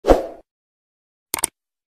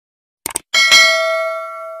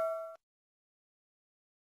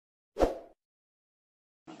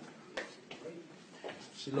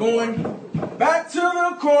Going back to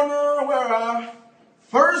the corner where I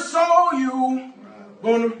first saw you.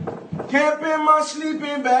 Gonna camp in my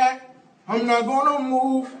sleeping bag. I'm not gonna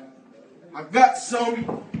move. I got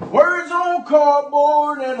some words on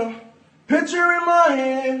cardboard and a picture in my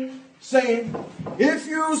hand saying, if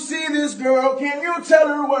you see this girl, can you tell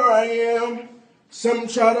her where I am? Some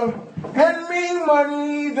try to hand me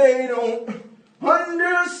money, they don't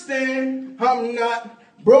understand. I'm not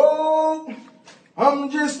broke, I'm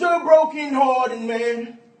just a broken-hearted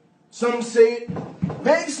man. Some say it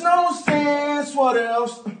makes no sense, what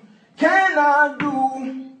else can I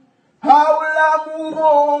do? How will I move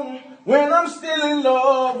on when I'm still in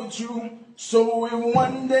love with you? So if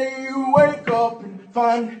one day you wake up and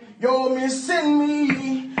find you're missing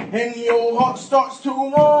me, and your heart starts to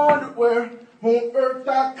wonder where on earth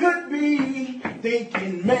I could be,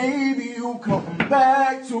 thinking maybe you'll come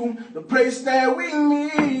back to the place that we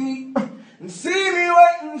meet, and see me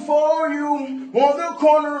waiting for you on the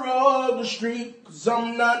corner of the street, 'cause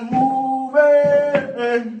I'm not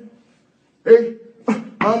moving. Hey,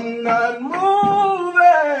 I'm not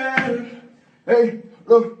moving. Hey,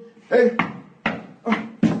 look, hey.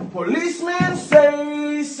 Policemen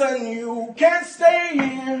say, son, you can't stay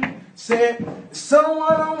here. Said, there's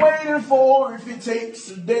someone I'm waiting for. If it takes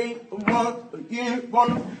a day, a month, a year,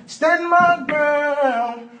 gonna stand my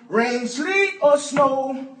ground. Rain, sleet, or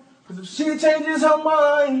snow. 'Cause if she changes her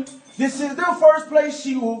mind, this is the first place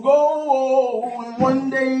she will go. And one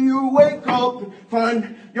day you wake up and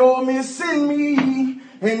find you're missing me,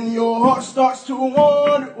 and your heart starts to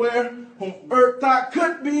wonder where on earth I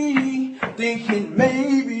could be, thinking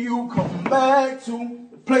maybe you come back to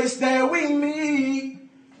the place that we meet,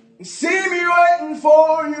 and see me waiting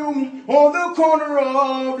for you on the corner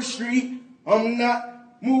of the street. I'm not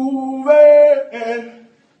moving.